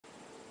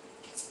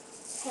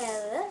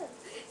Hello,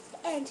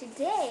 and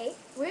today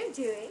we're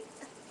doing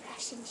a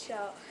fashion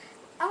show.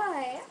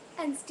 I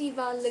am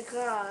Steven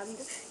Legrand,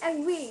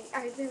 and we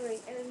are doing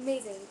an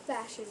amazing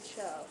fashion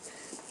show.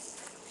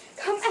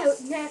 Come out,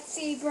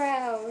 Nancy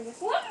Brown. 1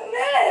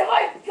 minute,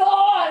 my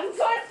God! I'm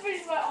trying to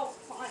finish my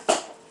fine.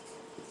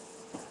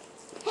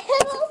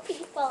 Hello,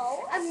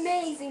 people.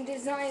 Amazing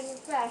design and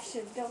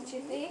fashion, don't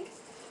you think?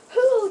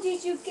 Who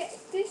did you get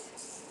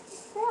this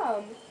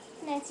from?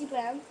 Nancy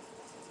Brown.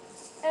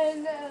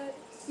 And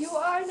you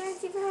are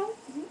Nancy Brown?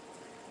 Mm-hmm.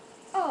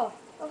 Oh,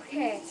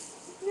 okay.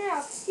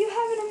 Now, you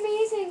have an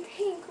amazing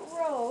pink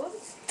robe,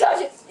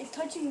 Touch it! If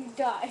touching you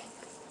die.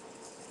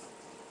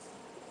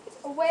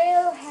 a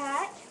whale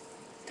hat,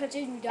 Touch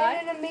it and you die.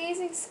 and an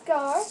amazing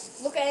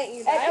scarf, Look at it and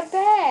you die. and a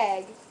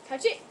bag.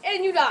 Touch it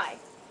and you die.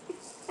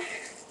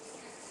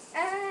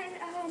 And,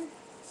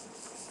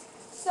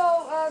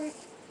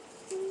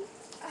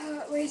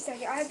 wait a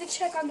second. I have to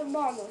check on the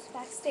models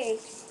backstage.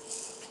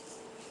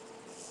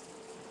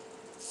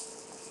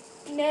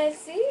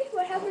 Nancy,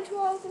 what happened to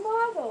all the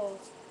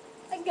models?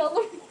 I killed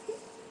them.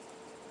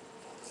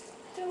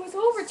 There was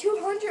over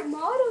 200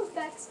 models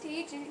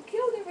backstage, and you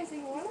killed every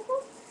single one of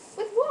them?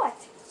 With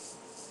what?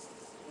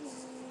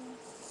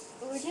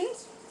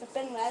 Origins that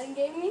Ben Laden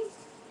gave me.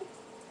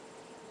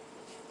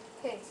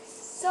 Okay,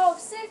 so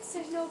since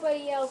there's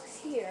nobody else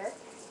here,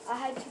 I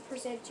had to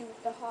present you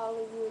with the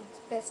Hollywood's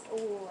Best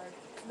Award.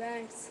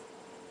 Thanks.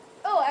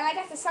 Oh, and I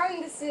got to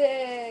sign this.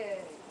 Okay,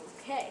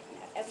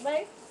 now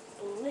everybody,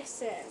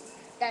 listen.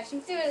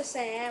 Dashing through the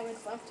sand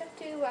with bumped up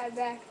to my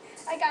back.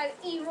 I got an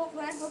evil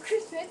plan for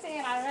Christmas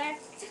and I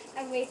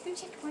went through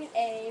checkpoint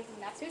A,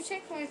 not through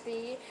checkpoint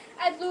B.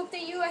 I blew up the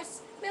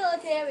U.S.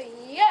 military.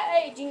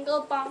 Yay!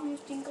 Jingle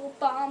bombs, jingle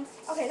bombs.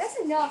 Okay, that's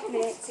enough,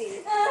 Nancy.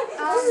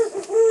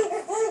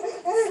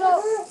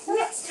 So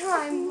next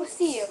time we'll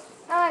see you.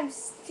 I'm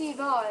Steven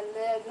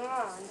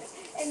Legrand,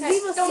 and we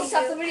will Don't see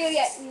stop you the video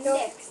yet.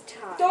 next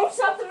time. Don't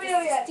stop the video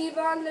yet.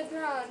 Steven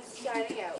Legrand signing out.